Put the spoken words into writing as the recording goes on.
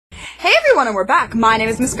Hey everyone, and we're back. My name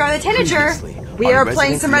is MissScarletTanager. We are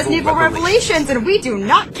playing some Resident Evil Revelations, and we do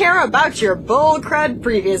not care about your bull crud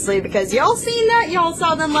previously, because y'all seen that, y'all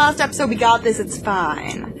saw them last episode, we got this, it's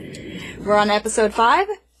fine. We're on episode 5,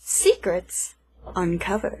 Secrets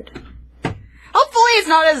Uncovered. Hopefully it's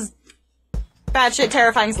not as batshit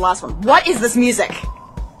terrifying as the last one. What is this music?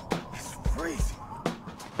 It's crazy.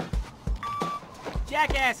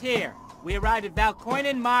 Jackass here. We arrived at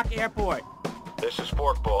Valkoinen Mock Airport. This is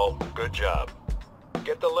Forkball. Good job.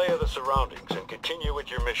 Get the lay of the surroundings and continue with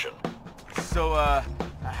your mission. So,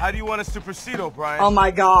 how do you want us to proceed, O'Brien? Oh my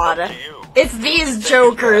god. Up to you. It's these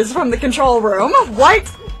jokers from the control room.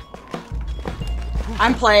 What?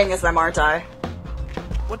 I'm playing as them, aren't I?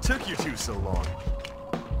 What took you two so long?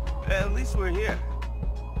 At least we're here.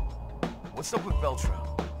 What's up with Veltro?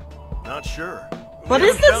 Not sure. What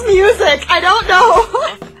is this music? I don't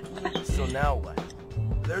know. So now what?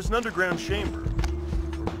 There's an underground chamber.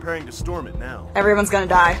 We're preparing to storm it now. Everyone's gonna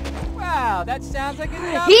die. Wow, that sounds like a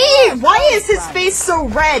job. Why is his face so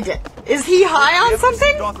red? Is he high on We haven't received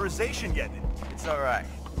something? authorization yet. It's alright.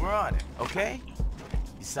 We're on it, okay?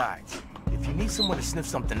 Besides, if you need someone to sniff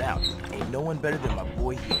something out, ain't no one better than my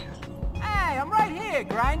boy here. Hey, I'm right here,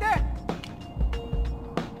 Grinder.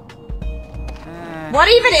 What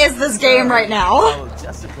even is this game right now? Follow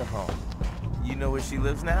Jessica home. You know where she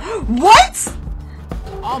lives now? What?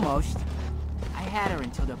 Almost. I had her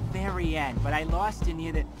until the very end, but I lost her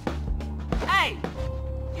near the... Hey!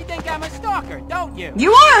 You think I'm a stalker, don't you?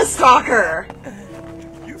 You are a stalker!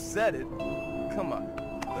 You said it. Come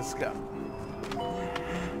on, let's go.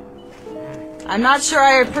 I'm not sure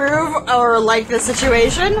I approve or like the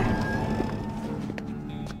situation.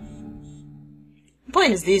 I'm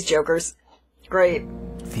playing as these jokers. Great.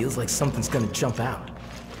 Feels like something's gonna jump out.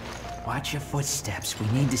 Watch your footsteps. We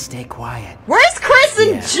need to stay quiet. Where's Chris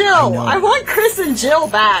and Yeah, Jill? I I want Chris and Jill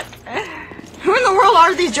back. Who in the world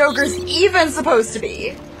are these jokers even supposed to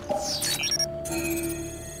be?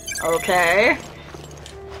 Okay.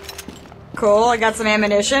 Cool, I got some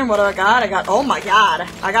ammunition. What do I got? Oh my god.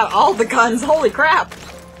 I got all the guns. Holy crap.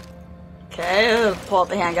 Okay, pull out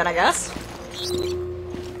the handgun, I guess.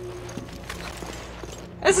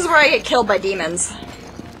 This is where I get killed by demons.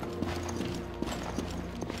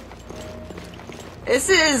 This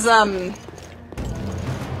is,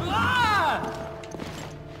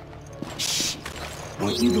 Shh.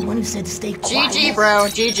 Weren't you the one who said to stay quiet? GG, bro.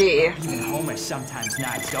 GG. Even Homer sometimes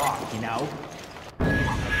nods off, you know?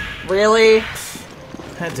 Really?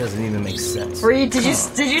 That doesn't even make sense. Reed, did you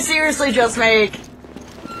seriously just make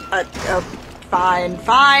a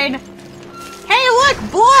fine. Hey,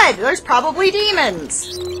 look, blood! There's probably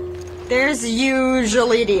demons. There's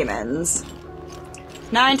usually demons.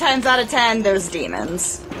 9 times out of 10, there's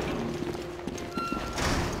demons.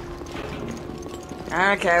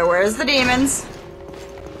 Okay, where's the demons?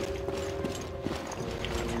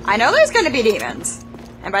 I know there's gonna be demons.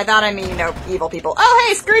 And by that I mean, you know, evil people. Oh,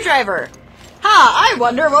 hey, screwdriver! I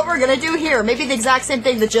wonder what we're gonna do here. Maybe the exact same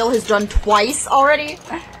thing that Jill has done twice already?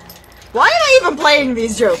 Why am I even playing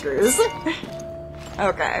these jokers?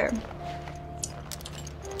 Okay.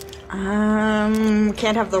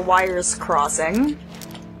 Can't have the wires crossing.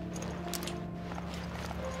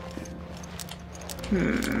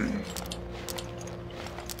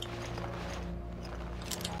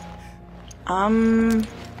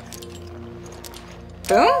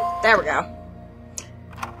 Boom. There we go.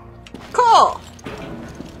 Cool!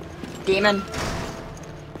 Demon.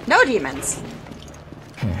 No demons.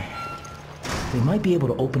 We might be able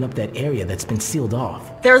to open up that area that's been sealed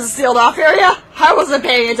off. There's a sealed off area? I wasn't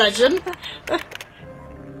paying attention.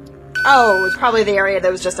 Oh, it was probably the area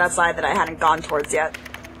that was just outside that I hadn't gone towards yet.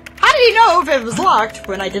 How did he know if it was locked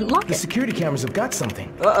when I didn't lock The it? security cameras have got something.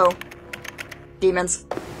 Uh-oh. Demons.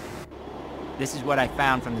 This is what I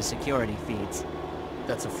found from the security feeds.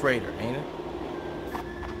 That's a freighter, ain't it?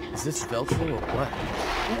 Is this Veltro or what?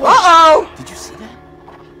 Uh-oh! Did you see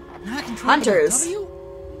that? Not control Hunters. W?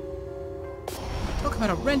 Talk about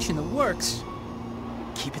a wrench in the works.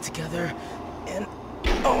 Keep it together, and...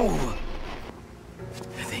 Oh!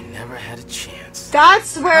 They never had a chance.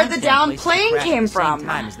 That's where the Content down placed plane crash came at the same from.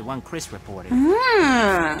 time as the one Chris reported. Is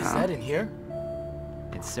Hmm. that in here?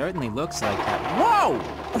 It certainly looks like that. Whoa!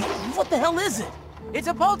 What the hell is it? It's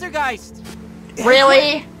a poltergeist!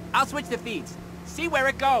 Really? I'll switch the feeds. See where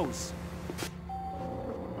it goes.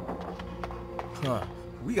 Huh.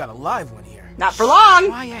 We got a live one here. Not for long.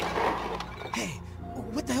 Quiet. Hey,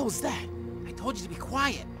 what the hell is that? I told you to be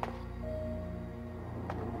quiet.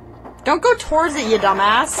 Don't go towards it, you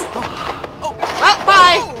dumbass. Oh, Well,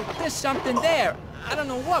 bye. oh, there's something there. I don't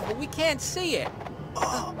know what, but we can't see it.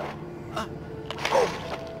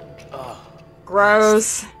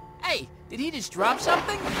 Gross. Hey, did he just drop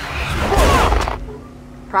something?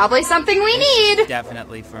 Probably something we need.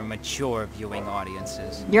 Definitely for mature viewing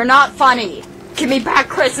audiences. You're not funny. Give me back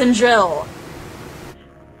Chris and Jill.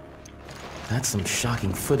 That's some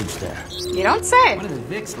shocking footage there. You don't say. One of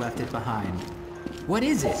the Vicks left it behind. What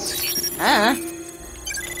is it?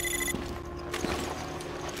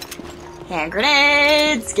 Hand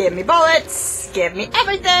grenades. Give me bullets. Give me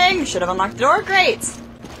everything. Should have unlocked the door. Great.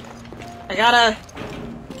 I gotta...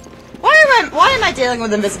 Why am I dealing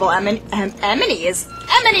with invisible enemies?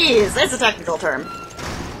 Enemies! There's a technical term.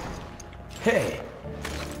 Hey,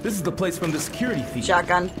 this is the place from the security feed.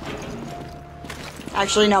 Shotgun.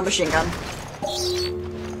 Actually, no, machine gun.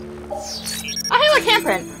 Oh, hey, look,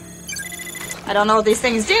 handprint. I don't know what these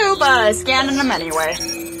things do, but I scanned them anyway.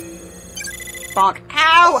 Bonk.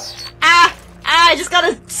 Ow! Ah! I just got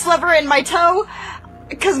a sliver in my toe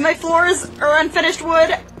because my floors are unfinished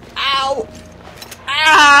wood. Ow!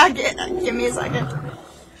 Ah! Give me a second.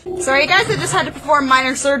 Sorry, guys, I just had to perform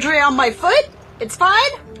minor surgery on my foot. It's fine.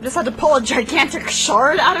 I just had to pull a gigantic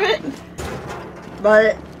shard out of it.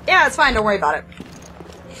 But, yeah, it's fine. Don't worry about it.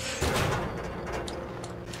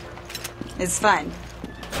 It's fine.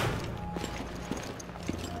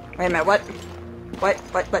 Wait a minute, what? What?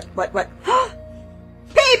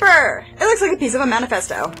 Paper! It looks like a piece of a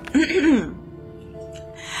manifesto.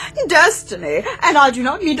 Destiny, and I do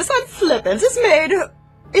not mean to sound flippant,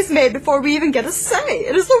 is made before we even get a say.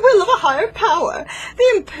 It is the will of a higher power.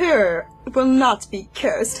 The Emperor will not be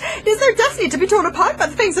cursed. It is their destiny to be torn apart by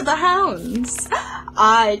the fangs of the hounds.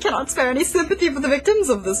 I cannot spare any sympathy for the victims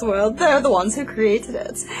of this world. They're the ones who created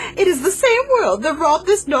it. It is the same world that robbed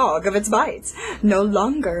this dog of its bites. No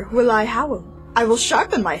longer will I howl. I will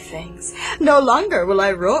sharpen my fangs. No longer will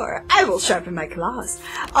I roar. I will sharpen my claws.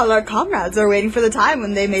 All our comrades are waiting for the time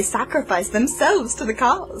when they may sacrifice themselves to the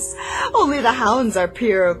cause. Only the hounds are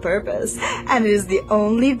pure of purpose, and it is the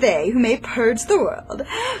only they who may purge the world.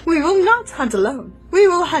 We will not hunt alone. We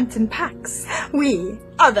will hunt in packs. We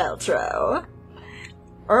are Veltro.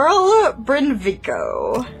 Earl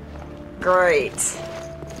Brynvico. Great.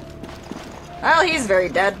 Well, he's very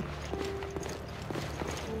dead.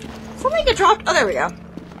 Something get dropped. Oh, there we go.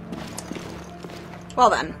 Well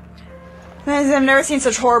then. I've never seen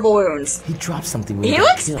such horrible wounds. He dropped something. He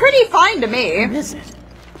looks pretty fine to me. What is it?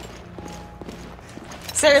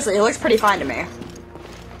 Seriously, he looks pretty fine to me.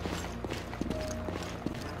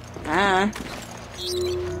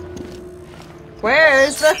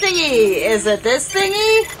 Where's the thingy? Is it this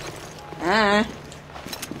thingy?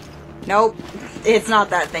 Nope. It's not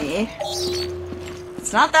that thingy.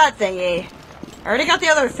 It's not that thingy. I already got the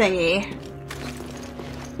other thingy.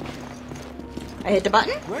 I hit the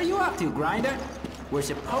button? Where are you up to, Grinder? We're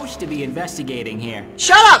supposed to be investigating here.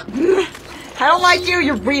 Shut up! I don't like you,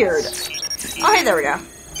 you're weird. Oh, hey, there we go.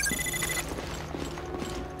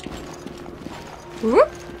 Whoop.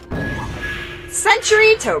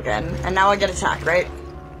 Century token. And now I get attacked, right?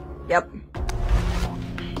 Yep.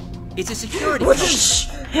 It's a security code.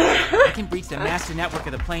 I can breach the master network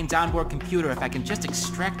of the plane's onboard computer if I can just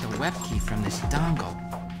extract the web key from this dongle.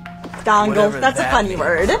 Dongle. Whatever That's a that funny means.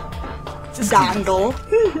 word. Dongle.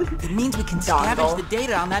 It means we can scavenge the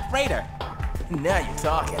data on that freighter. Now you're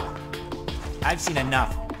talking. I've seen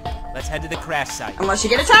enough. Let's head to the crash site. Unless you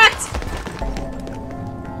get attacked.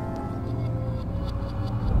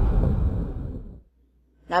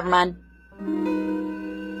 Never mind.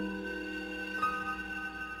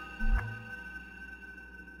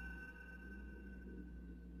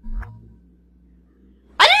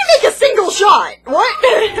 I didn't make a single shot! What?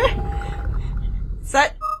 Is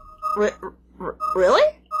that... really?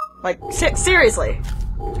 Like, seriously?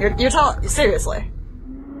 You're telling... Seriously?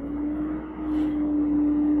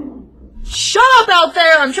 Shut up out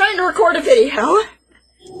there! I'm trying to record a video!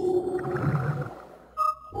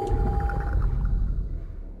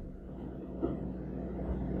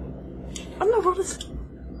 I don't know what is...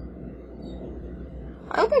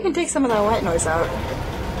 I hope I can take some of that white noise out.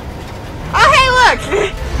 Oh, hey, look!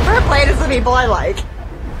 We're playing as the people I like.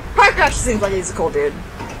 Parker actually seems like he's a cool dude.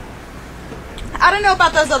 I don't know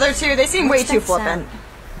about those other two. They seem way too flippant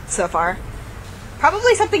so far.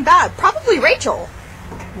 Probably something bad. Probably Rachel.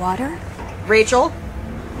 Water? Rachel?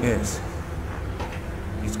 Yes.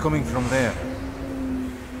 It's coming from there.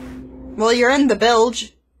 Well, you're in the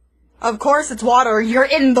bilge. Of course it's water. You're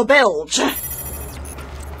in the bilge.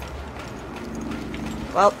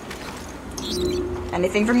 Well.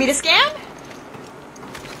 Anything for me to scan?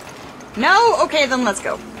 No? Okay, then let's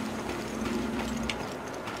go.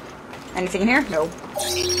 Anything in here? No.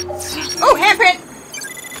 Oh, handprint!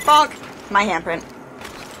 Bonk. My handprint.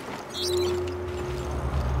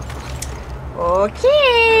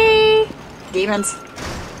 Okay. Demons.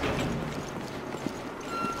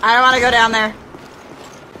 I don't want to go down there.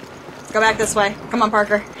 Let's go back this way. Come on,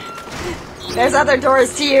 Parker. There's other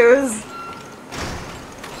doors to use.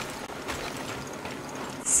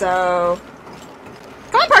 So...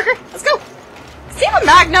 Come on, Parker! Let's go! Does he have a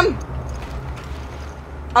magnum?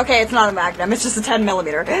 Okay, it's not a magnum. It's just a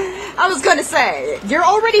 10mm. I was gonna say, you're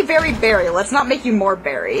already very berry. Let's not make you more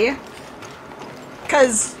berry.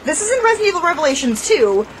 Because this is in Resident Evil Revelations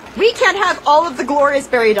 2. We can't have all of the glorious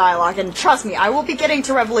berry dialogue, and trust me, I will be getting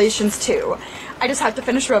to Revelations 2. I just have to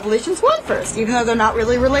finish Revelations 1 first, even though they're not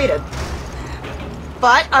really related.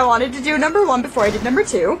 But I wanted to do number 1 before I did number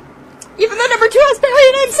 2. Even though number 2 has Barry,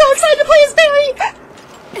 and I'm so excited to play as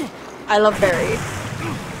Barry! I love Barry.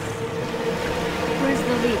 Where's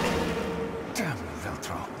the leak? Damn you,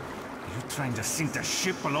 Veltro. Are you trying to sink the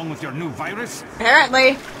ship along with your new virus?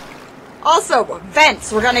 Apparently. Also,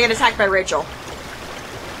 vents. We're gonna get attacked by Rachel.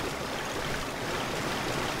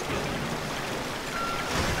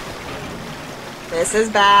 This is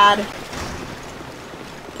bad.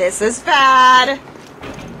 This is bad.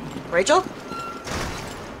 Rachel?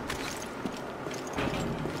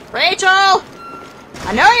 Rachel!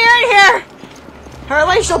 I know you're in here! Or at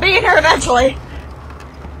least she'll be in here eventually.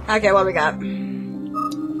 Okay, what we got?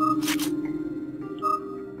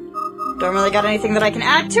 Don't really got anything that I can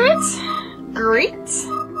add to it. Great.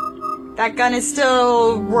 That gun is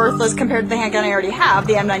still worthless compared to the handgun I already have,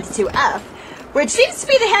 the M92F, which seems to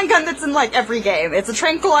be the handgun that's in, like, every game. It's a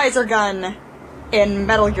tranquilizer gun in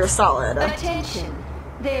Metal Gear Solid. Attention.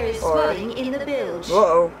 There is flooding in the bilge.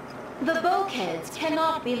 Whoa. The bulkheads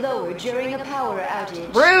cannot be lowered during a power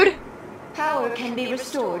outage. Rude! Power can be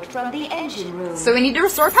restored from the engine room. So we need to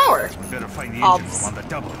restore power. Better find the engine room on the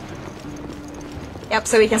double. Yep,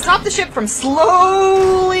 so we can stop the ship from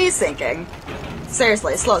slowly sinking.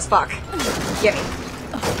 Seriously, slow as fuck. Gimme.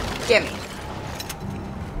 Gimme.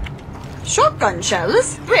 Shotgun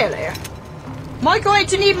shells? Really? Am I going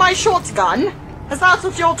to need my shotgun? Is that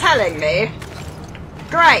what you're telling me?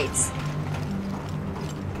 Great.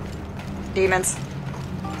 Demons.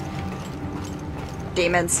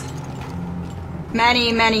 Demons.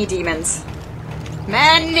 Many, many demons.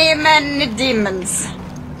 Many, many demons.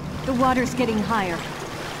 The water's getting higher.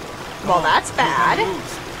 Well, that's bad.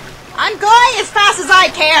 I'm going as fast as I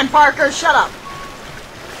can, Parker. Shut up.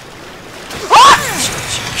 Ah!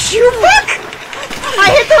 You fuck! I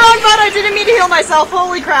hit the wrong button. I didn't mean to heal myself.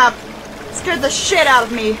 Holy crap. Scared the shit out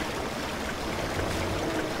of me.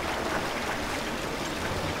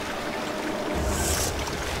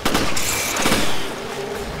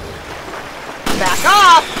 Back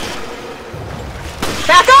off!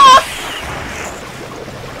 Back off!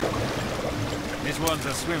 This one's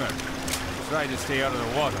a swimmer. Try to stay out of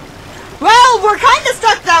the water. Well, we're kind of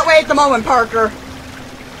stuck that way at the moment, Parker.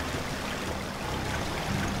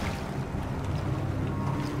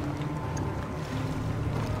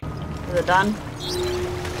 Is it done?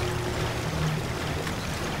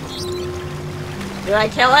 Did I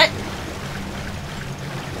kill it?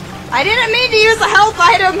 I didn't mean to use a health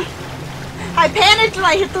item! I panicked and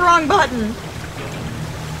I hit the wrong button.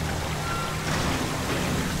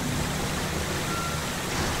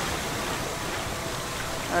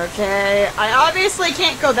 Okay, I obviously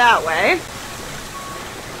can't go that way.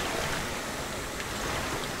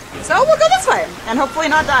 So we'll go this way, and hopefully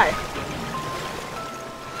not die.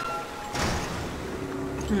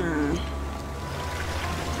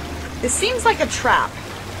 This seems like a trap.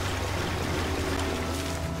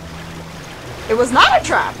 It was not a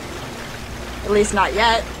trap. At least not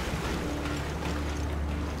yet.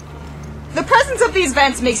 The presence of these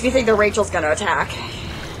vents makes me think that Rachel's gonna attack.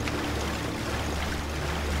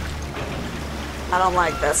 I don't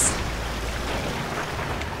like this.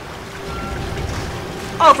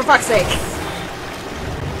 Oh, for fuck's sake.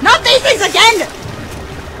 Not these things again!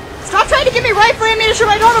 Stop trying to give me rifle ammunition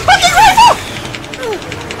when I don't have a fucking rifle!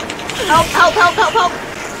 Help, help, help, help, help!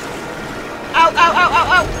 Ow, ow, ow, ow,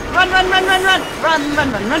 ow! Run, run, run, run, run! Run,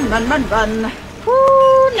 run, run, run, run, run, run!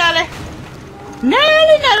 Woo, Nelly!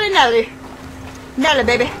 Nelly, Nelly, Nelly! Nelly,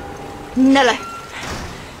 baby! Nelly!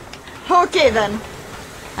 Okay then.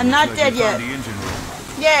 I'm not dead yet.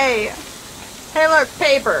 Yay! Hey look,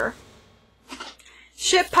 paper!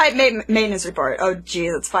 Ship pipe maintenance report. Oh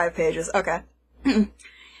geez, it's 5 pages. Okay.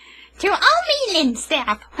 To all maintenance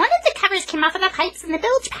staff, one of the covers came off of the pipes in the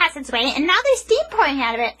bilge passageway, and now there's steam pouring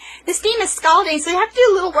out of it. The steam is scalding, so you have to do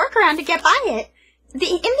a little workaround to get by it. In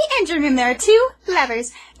the engine room, there are 2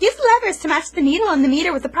 levers. Use the levers to match the needle on the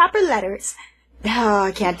meter with the proper letters. Oh,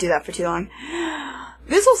 I can't do that for too long.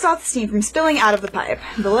 This will stop the steam from spilling out of the pipe.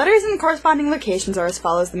 The letters in the corresponding locations are as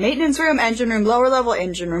follows. The maintenance room, engine room, lower level,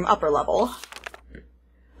 engine room, upper level.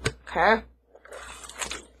 Okay.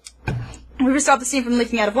 If we stop the steam from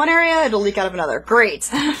leaking out of one area, it'll leak out of another. Great.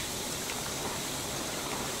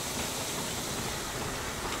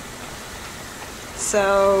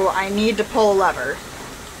 So, I need to pull a lever.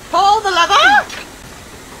 Pull the lever!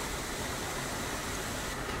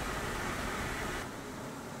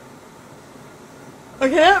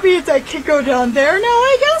 Okay, that means I can go down there now,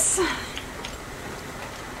 I guess?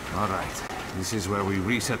 Alright, this is where we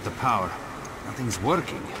reset the power. Nothing's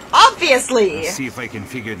working. Obviously! Let's see if I can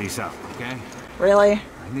figure this out, okay? Really?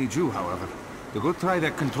 I need you, however, to go try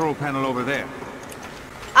that control panel over there.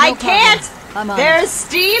 I can't! There's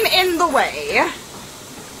steam in the way.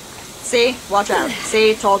 See? Watch out.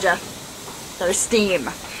 See? Told ya. There's steam.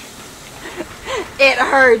 It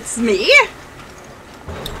hurts me.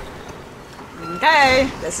 Okay,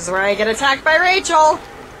 this is where I get attacked by Rachel.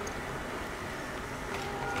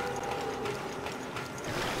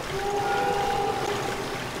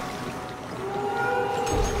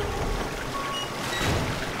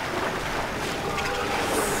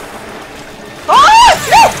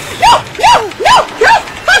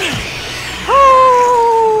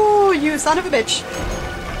 Oh, you son of a bitch.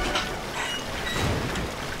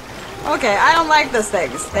 Okay, I don't like those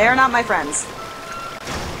things. They are not my friends.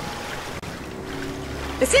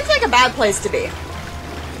 It seems like a bad place to be.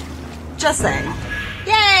 Just saying.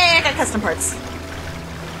 Yay, I got custom parts.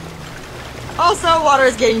 Also, water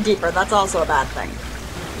is getting deeper. That's also a bad thing.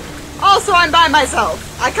 Also, I'm by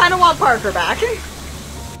myself. I kind of want Parker back.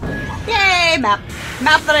 Yay, map.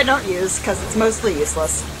 Map that I don't use, because it's mostly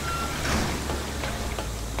useless.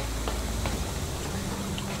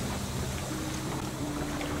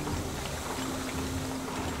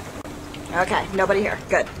 Okay, nobody here.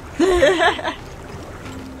 Good.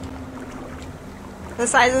 The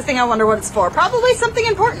size of the thing, I wonder what it's for. Probably something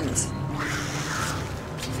important.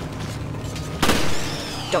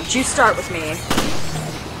 Don't you start with me.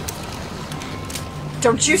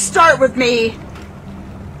 Don't you start with me!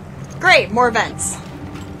 Great, more vents.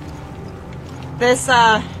 This is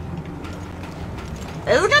gonna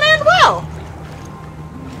end well.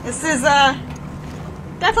 This is,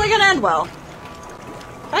 definitely gonna end well.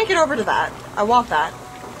 If I get over to that, I want that.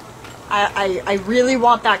 I really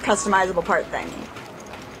want that customizable part thing.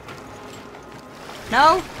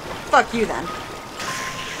 No? Fuck you then.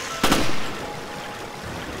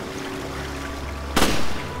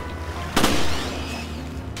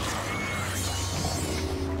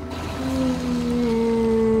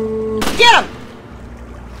 Get him!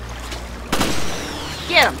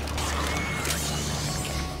 Get him!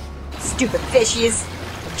 Stupid fishies.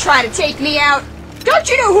 Trying to take me out. Don't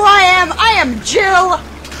you know who I am? I am Jill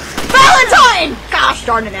Valentine! Gosh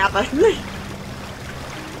darn it, Appa.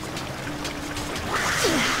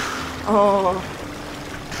 Oh.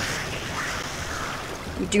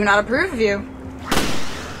 I do not approve of you.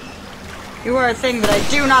 You are a thing that I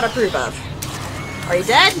do not approve of. Are you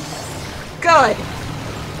dead? Good.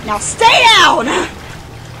 Now stay down!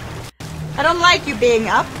 I don't like you being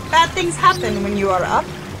up. Bad things happen when you are up.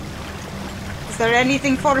 Is there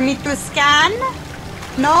anything for me to scan?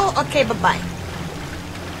 No? Okay, bye-bye.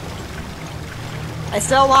 I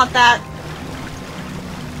still want that.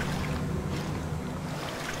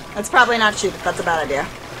 That's probably not cheap. That's a bad idea.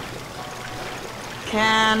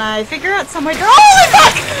 Can I figure out some way to— oh,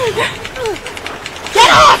 fuck!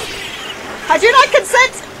 Get off! I do not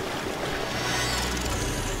consent!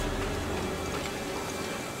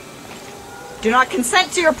 Do not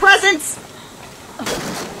consent to your presence!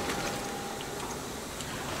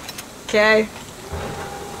 Okay.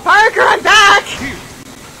 Parker, I'm back!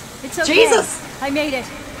 It's okay. Jesus! I made it.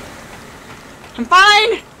 I'm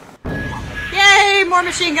fine! Yay! More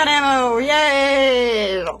machine gun ammo!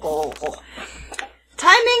 Yay! Oh.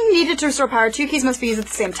 Timing needed to restore power. 2 keys must be used at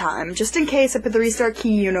the same time. Just in case, I put the restart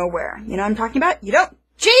key you know where. You know what I'm talking about? You don't?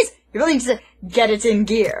 Jeez! You really need to get it in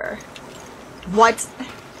gear. What?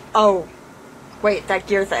 Oh. Wait, that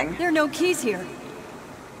gear thing. There are no keys here.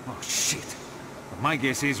 Oh, shit. My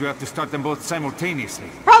guess is you have to start them both simultaneously.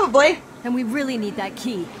 Probably. And we really need that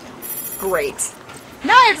key. Great.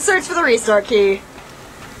 Now I have to search for the restart key.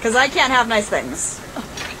 Because I can't have nice things.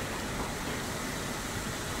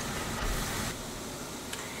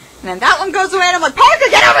 And then that one goes away and I'm like, Parker,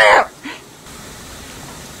 get over here!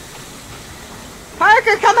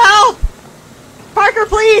 Parker, come help! Parker,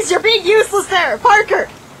 please! You're being useless there! Parker!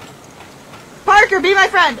 Parker, be my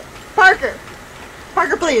friend! Parker!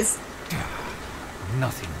 Parker, please!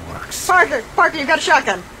 Nothing works. Parker! Parker, you've got a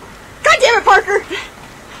shotgun! God damn it, Parker!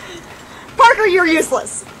 Parker, you're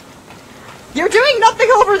useless! You're doing nothing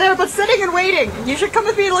over there but sitting and waiting! You should come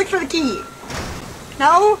with me to look for the key.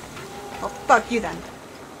 No? Oh, fuck you then.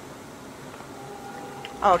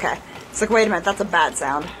 Oh, okay. It's like, wait a minute, that's a bad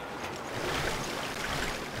sound.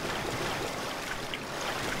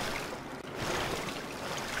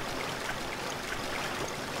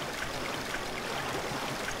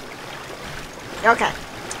 Okay.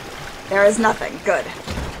 There is nothing. Good.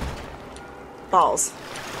 Balls.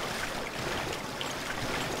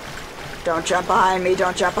 Don't jump behind me,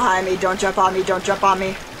 don't jump behind me, don't jump on me, don't jump on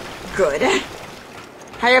me. Good.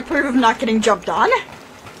 I approve of not getting jumped on.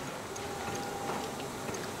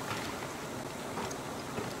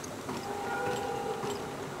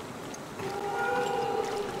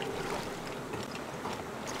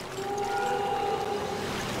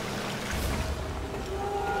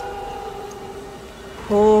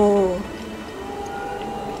 Oh.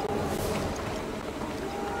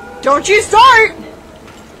 Don't you start!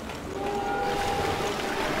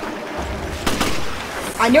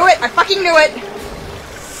 I knew it! I fucking knew it!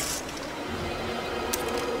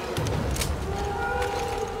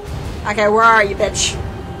 Okay, where are you, bitch?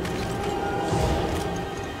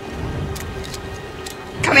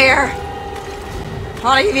 Come here! I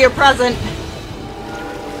wanna give you a present.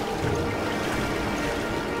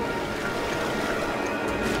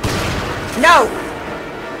 No!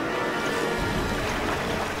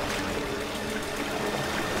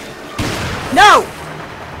 No!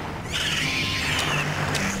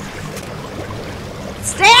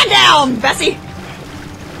 Stand down, Bessie!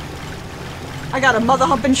 I got a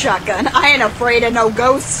mother-humping shotgun. I ain't afraid of no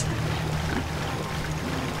ghosts.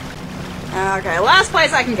 Okay, last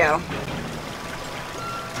place I can go.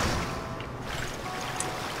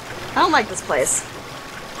 I don't like this place.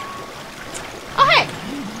 Oh, hey!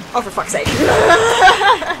 Oh, for fuck's sake.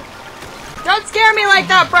 Don't scare me like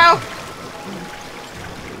that, bro!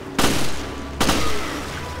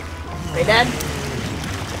 Are you dead?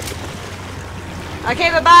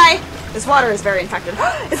 Okay, bye-bye! This water is very infected.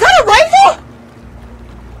 Is that a rifle?!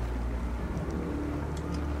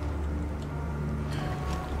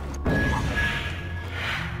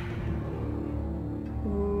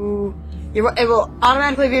 Ooh. It will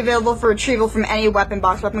automatically be available for retrieval from any weapon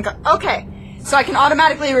box. Okay, so I can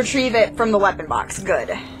automatically retrieve it from the weapon box.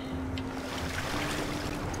 Good.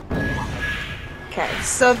 Okay,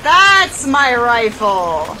 so that's my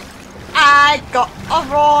rifle. I got a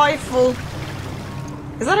rifle.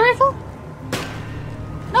 Is that a rifle?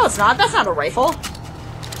 No, it's not. That's not a rifle.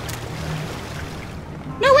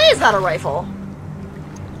 No way is that a rifle.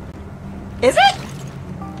 Is it?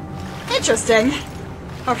 Interesting.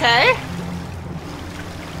 Okay.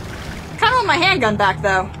 Kinda want my handgun back,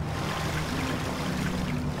 though.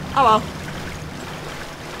 Oh well.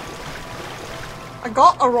 I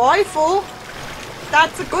got a rifle.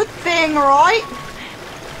 That's a good thing, right?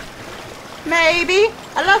 Maybe.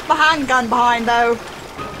 I left my handgun behind, though.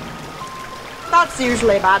 That's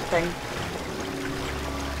usually a bad thing.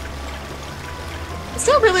 I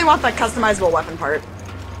still really want that customizable weapon part.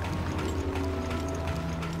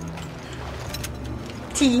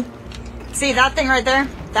 T. See that thing right there?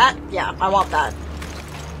 That? Yeah, I want that.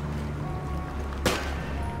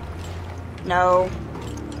 No.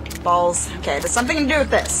 Balls. Okay, there's something to do with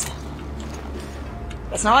this.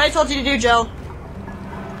 That's not what I told you to do, Jill.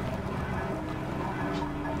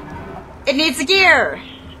 It needs a gear.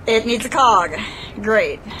 It needs a cog.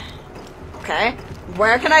 Great. Okay.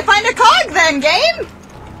 Where can I find a cog then, game?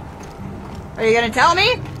 Are you gonna tell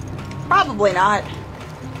me? Probably not.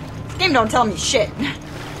 This game don't tell me shit.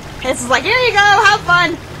 It's like, here you go, have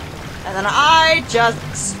fun. And then I just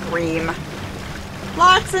scream.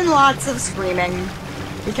 Lots and lots of screaming.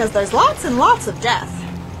 Because there's lots and lots of death.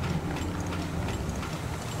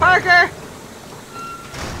 Parker!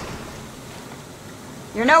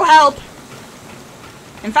 You're no help.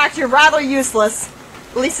 In fact, you're rather useless.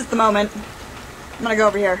 At least at the moment. I'm gonna go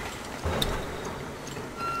over here.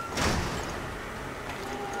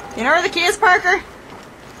 You know where the key is, Parker?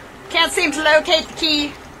 Can't seem to locate the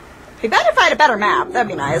key. Be better if I had a better map. That'd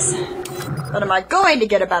be nice. But am I going to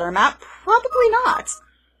get a better map? Probably not.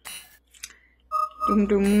 Doom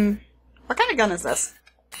doom. What kind of gun is this?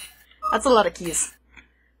 That's a lot of keys.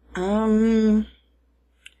 Doors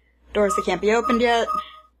that can't be opened yet.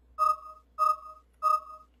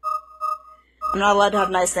 I'm not allowed to have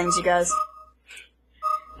nice things, you guys.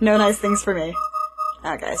 No nice things for me.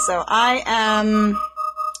 Okay, so I am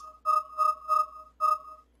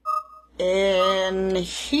in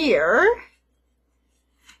here.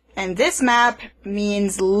 And this map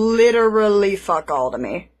means literally fuck all to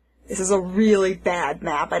me. This is a really bad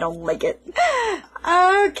map. I don't like it.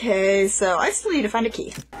 Okay, so I still need to find a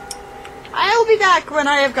key. I'll be back when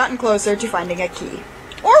I have gotten closer to finding a key.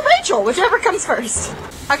 Or Rachel, whichever comes first.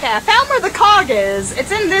 Okay, I found where the cog is.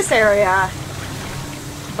 It's in this area.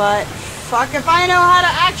 But, fuck if I know how to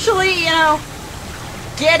actually, you know,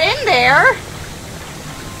 get in there.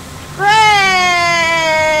 Grace!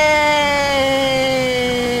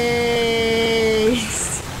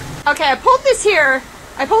 Okay, I pulled this here.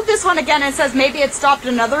 I pulled this one again and it says maybe it stopped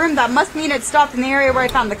in another room. That must mean it stopped in the area where I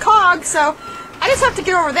found the cog, so I just have to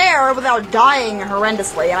get over there without dying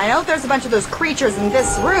horrendously. And I know there's a bunch of those creatures in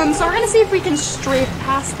this room, so we're gonna see if we can strafe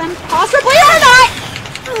past them. Possibly or not!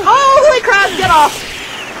 Holy crap, get off!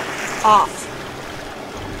 Off.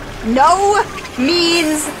 No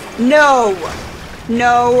means no.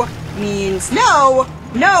 No means no.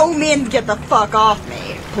 No means get the fuck off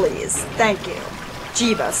me, please. Thank you.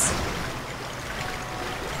 Jeebus.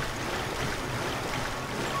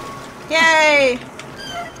 Yay!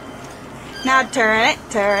 Now turn it,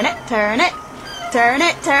 turn it, turn it. Turn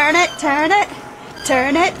it, turn it, turn it.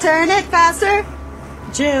 Turn it faster.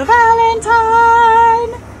 Jill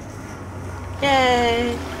Valentine!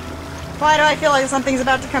 Yay. Why do I feel like something's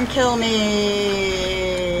about to come kill me?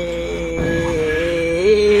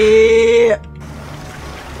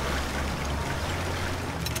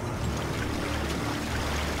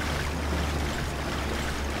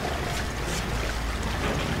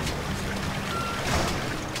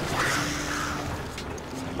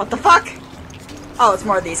 What the fuck? Oh, it's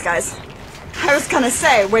more of these guys. I was gonna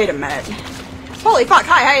say, wait a minute. Holy fuck,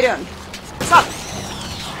 hi, how you doing? What's up?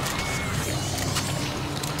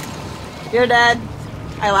 You're dead.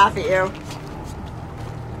 I laugh at you.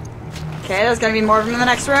 Okay, there's gonna be more of them in the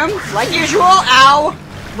next room. Like usual. Ow!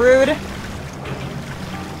 Rude.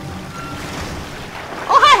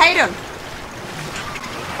 Oh, hi, how you doing?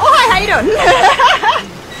 Oh, hi, how you doing?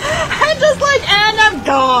 I'm just like, and I'm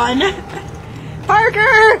gone.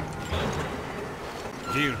 Parker!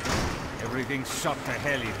 Jill, everything's shot to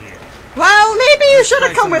hell in here. Well, maybe you should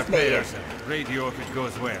have come with me. Radio if it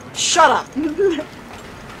goes well. Shut up.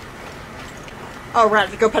 Oh, right, I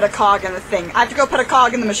have to go put a cog in the thing. I have to go put a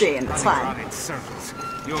cog in the machine. It's fine. In circles.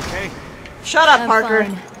 You okay? Shut up, I'm Parker.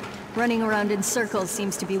 Fine. Running around in circles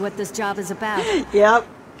seems to be what this job is about. Yep.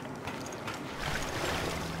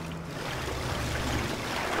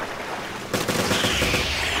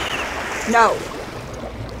 No.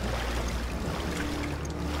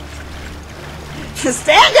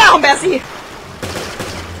 Stand down, Bessie!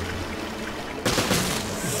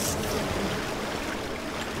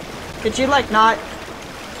 Could you, like, not?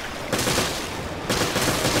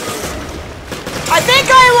 I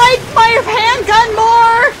think I like my handgun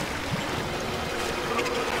more!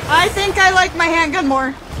 I think I like my handgun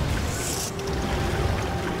more.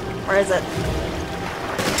 Where is it?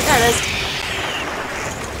 There it is.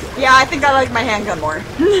 Yeah, I think I like my handgun more.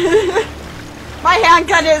 My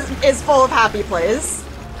handgun is full of happy plays.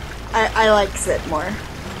 I likes it more.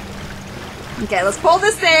 Okay, let's pull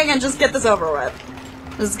this thing and just get this over with.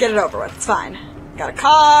 Let's get it over with. It's fine. Got a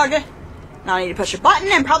cog. Now I need to push a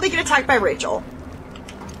button and probably get attacked by Rachel.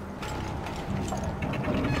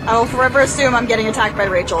 I will forever assume I'm getting attacked by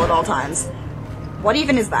Rachel at all times. What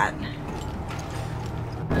even is that?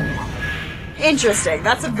 Interesting.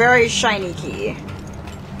 That's a very shiny key.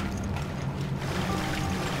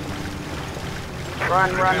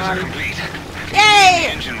 Run, run, run.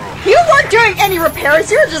 Yay! You weren't doing any repairs,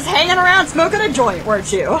 you were just hanging around smoking a joint,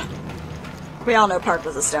 weren't you? We all know Park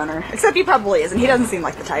was a stoner. Except he probably isn't, he doesn't seem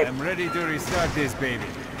like the type. I'm ready to restart this, baby.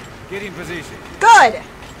 Get in position. Good!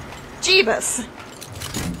 Jeebus.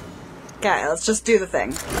 Okay, let's just do the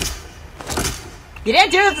thing. You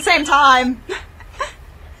didn't do it at the same time!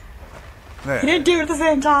 There. You didn't do it at the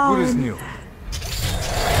same time! What is new?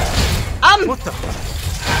 What the?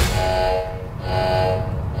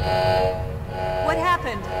 What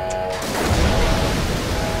happened?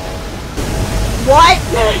 What?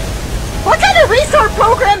 What kind of restart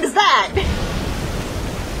program is that?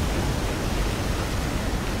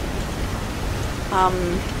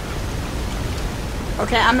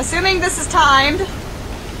 Okay, I'm assuming this is timed.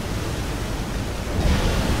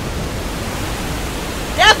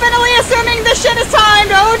 Definitely assuming this shit is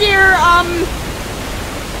timed! Oh dear,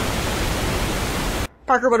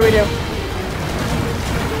 Parker, what do we do?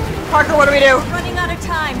 Parker, what do we do? Running out of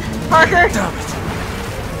time. Parker! Damn it.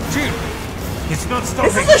 Jill, it's not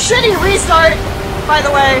stopping. This is a shitty restart, by the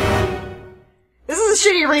way. This is a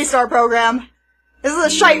shitty restart program. This is a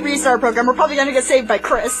shite restart program. We're probably gonna get saved by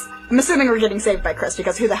Chris. I'm assuming we're getting saved by Chris,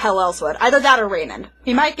 because who the hell else would? Either that or Raymond.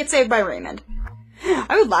 He might get saved by Raymond.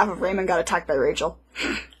 I would laugh if Raymond got attacked by Rachel.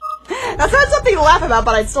 That's not something to laugh about,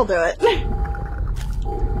 but I'd still do it.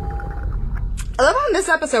 I love how in this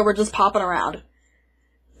episode we're just popping around.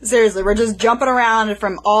 Seriously, we're just jumping around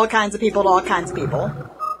from all kinds of people to all kinds of people.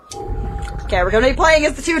 Okay, we're gonna be playing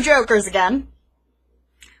as the two Jokers again.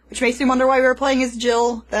 Which makes me wonder why we were playing as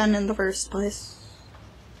Jill then in the first place.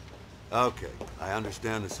 Okay, I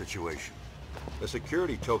understand the situation. The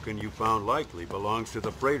security token you found likely belongs to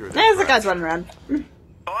the freighter that There's the guy's running around.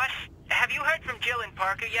 Boss, have you heard from Jill and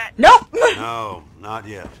Parker yet? Nope! No, not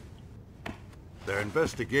yet. Their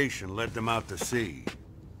investigation led them out to sea.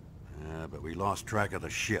 But we lost track of the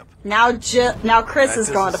ship. Now Chris is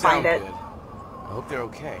going to find it. I hope they're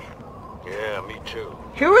okay. Yeah, me too.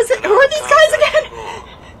 Who is it? Who are these guys again?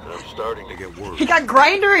 I'm starting to get worried. He got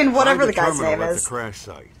Grinder and whatever the guy's name is. The crash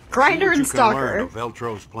site. Grinder and Stalker. Of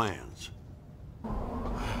Veltro's plans.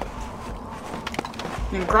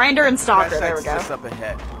 And Grinder and Stalker. There we go. Just up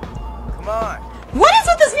ahead. Come on. What is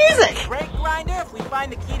with this music? Break Grinder if we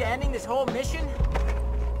find the key to ending this whole mission.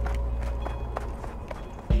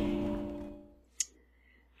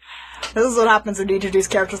 This is what happens when you introduce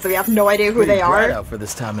characters that we have no idea who they are. Bright out for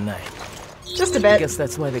this time of night. Just a bit. I guess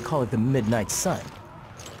that's why they call it the Midnight Sun.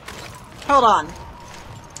 Hold on.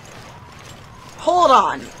 Hold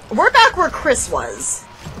on. We're back where Chris was.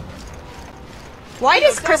 Why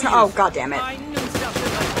does Chris... Oh, god damn it.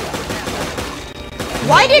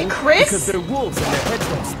 Why did Chris... Because they're wolves and their heads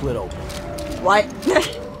don't split open. What?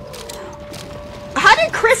 How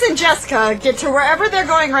did Chris and Jessica get to wherever they're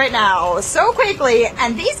going right now so quickly,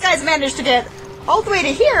 and these guys managed to get all the way to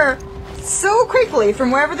here so quickly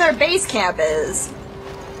from wherever their base camp is?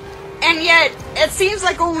 And yet, it seems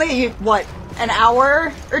like only, what, an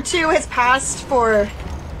hour or two has passed for,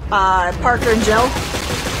 Parker and Jill?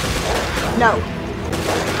 No.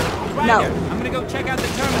 No. I'm gonna go check out the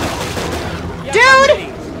terminal.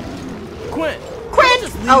 Dude! Quint!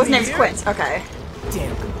 Quint! Oh, his name's Quint. Okay.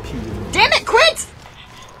 Damn computer. Damn it, Quint!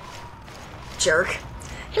 Jerk.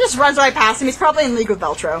 He just runs right past him. He's probably in league with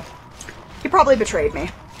Veltro. He probably betrayed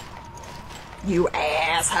me. You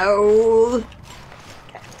asshole. Okay.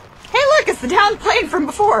 Hey, look! It's the downed plane from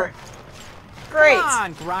before. Great. Come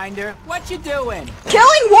on, Grinder. What you doing?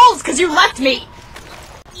 Killing wolves because you left me!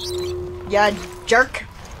 Ya jerk.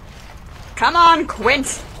 Come on,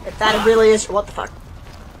 Quint. If that really is... What the fuck?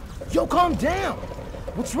 Yo, calm down.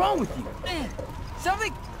 What's wrong with you?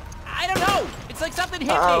 Something... I don't know. It's like something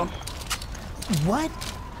hit Uh-oh. me. What?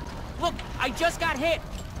 Look, I just got hit.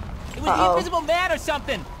 It was the Uh-oh. Invisible Man or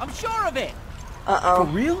something. I'm sure of it. Uh-oh.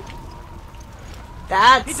 For real?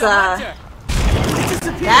 That's, He's a hunter.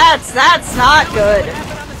 That's not good. What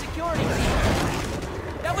happened on the security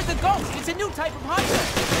team? That was the ghost. It's a new type of hunter.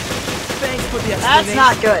 Thanks for the That's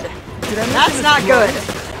not good. Did I mention That's it's not wrong? good.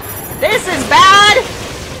 This is bad!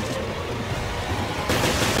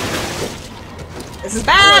 This is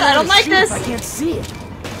bad! I don't like this! I can't see it.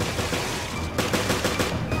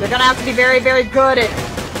 You're gonna have to be very, very good at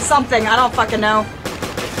something. I don't fucking know.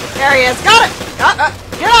 There he is. Got it!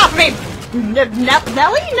 Get off me!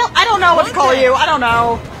 Nelly? No, I don't know what to call you. I don't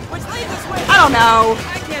know. Which leads this way? I don't know.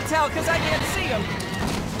 I can't tell because I can't see him.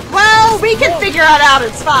 Well, we can figure it out.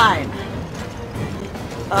 It's fine.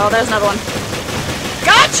 Oh, there's another one.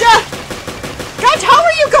 Gotcha! God, how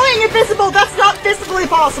are you going invisible? That's not physically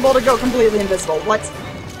possible to go completely invisible. What?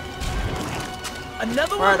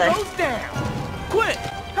 Another Where are one they? goes down. Quit.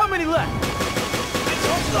 How many left?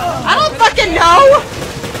 I don't fucking know!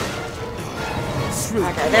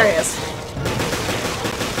 Okay, there he is.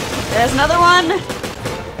 There's another one.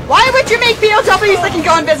 Why would you make POWs that can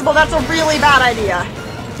go invisible? That's a really bad idea.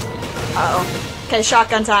 Uh-oh. Okay,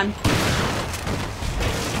 shotgun time.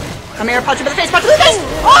 Come here, punch him in the face, punch him in the face!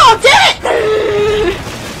 Oh, damn it!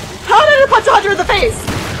 How did I punch a hunter in the face?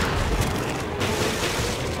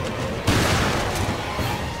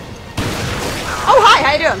 Oh, hi,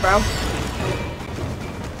 how you doing, bro?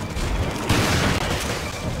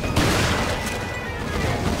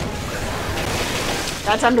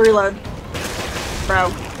 Got time to reload. Bro.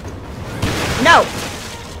 No!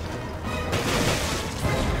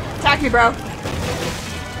 Attack me, bro.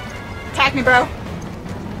 Attack me, bro.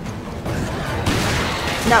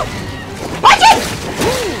 No. Punch it!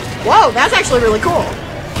 Whoa, that's actually really cool.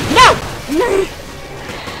 No!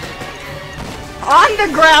 On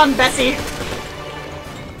the ground, Bessie.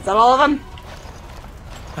 Is that all of them?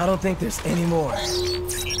 I don't think there's any more.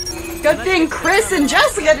 Good thing Chris and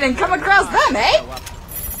Jessica didn't come across them, eh?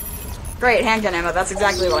 Great, handgun ammo. That's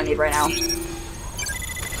exactly what I need right now.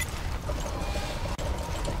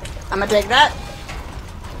 I'm gonna take that.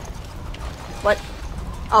 What?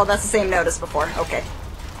 Oh, that's the same note as before. Okay.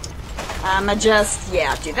 I'ma just,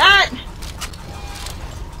 yeah, do that.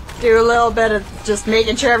 Do a little bit of just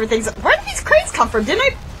making sure everything's... Where did these crates come from? Didn't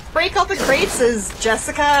I break out the crates as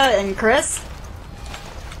Jessica and Chris?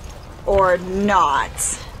 Or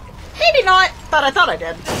not? Maybe not, but I thought I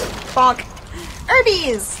did. Bonk.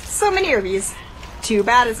 Herbies! So many herbies. Too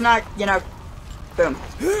bad it's not, you know... Boom.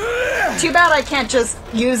 Too bad I can't just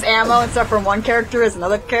use ammo and stuff from one character as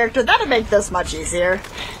another character. That'd make this much easier.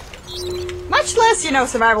 Much less, you know,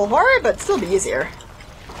 survival horror, but still be easier.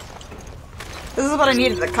 This is what I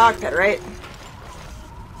needed in the cockpit, right?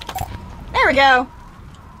 There we go.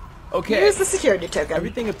 Okay. Here's the security token.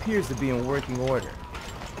 Everything appears to be in working order.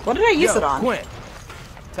 What did I use it on? Quinn,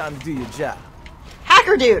 time to do your job.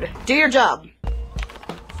 Hacker dude, do your job.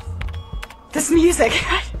 This music.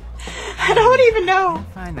 I don't even know.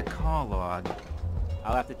 Find the call log.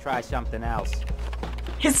 I'll have to try something else.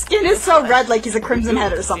 His skin is so red like he's a crimson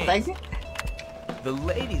head or something. The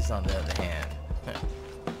ladies, on the other hand...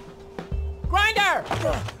 Grinder!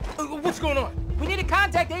 What's going on? We need to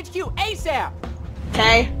contact HQ ASAP!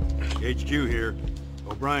 Okay. HQ here.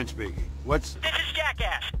 O'Brien speaking. What's... This is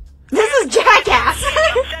Jackass. This is Jackass!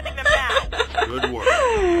 I'm sending them now. Good work.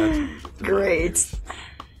 That's music to Great.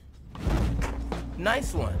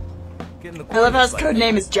 Nice one. I love how his code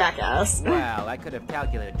name is Jackass. Well, I could have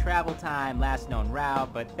calculated travel time, last known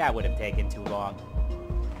route, but that would have taken too long.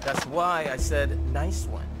 That's why I said nice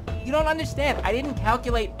one. You don't understand. I didn't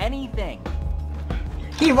calculate anything.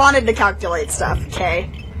 He wanted to calculate stuff,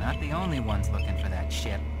 okay? Not the only ones looking for that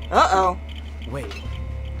ship. Uh-oh. Wait.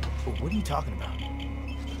 What are you talking about?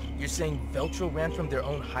 You're saying Veltro ran from their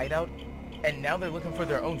own hideout, and now they're looking for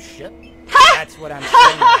their own ship? That's what I'm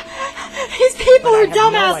saying. These people are I have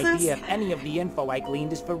dumbasses. no idea if any of the info I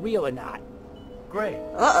gleaned is for real or not. Great.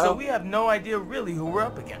 Uh-oh. So we have no idea really who we're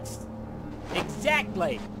up against.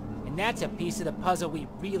 Exactly. And that's a piece of the puzzle we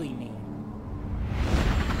really need.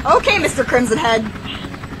 Okay, Mr. Crimson Head.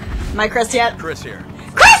 Am I Chris yet? Chris here.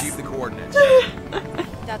 Chris! Receive the coordinates.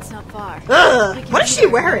 That's not far. Ugh. What is she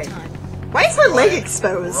wearing? Why is her leg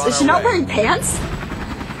exposed? We're on Is she our not way. wearing pants?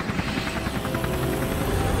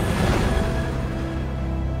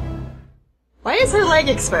 Why is her leg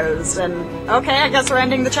exposed? And okay, I guess we're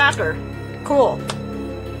ending the chapter. Cool.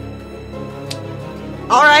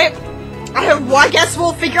 Alright. Well, I guess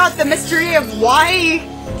we'll figure out the mystery of why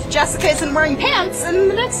Jessica isn't wearing pants in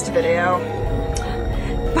the next video.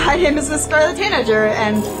 My name is MissScarletTanager,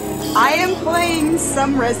 and I am playing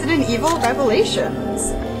some Resident Evil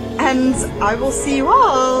Revelations. And I will see you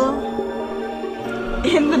all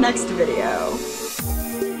in the next video.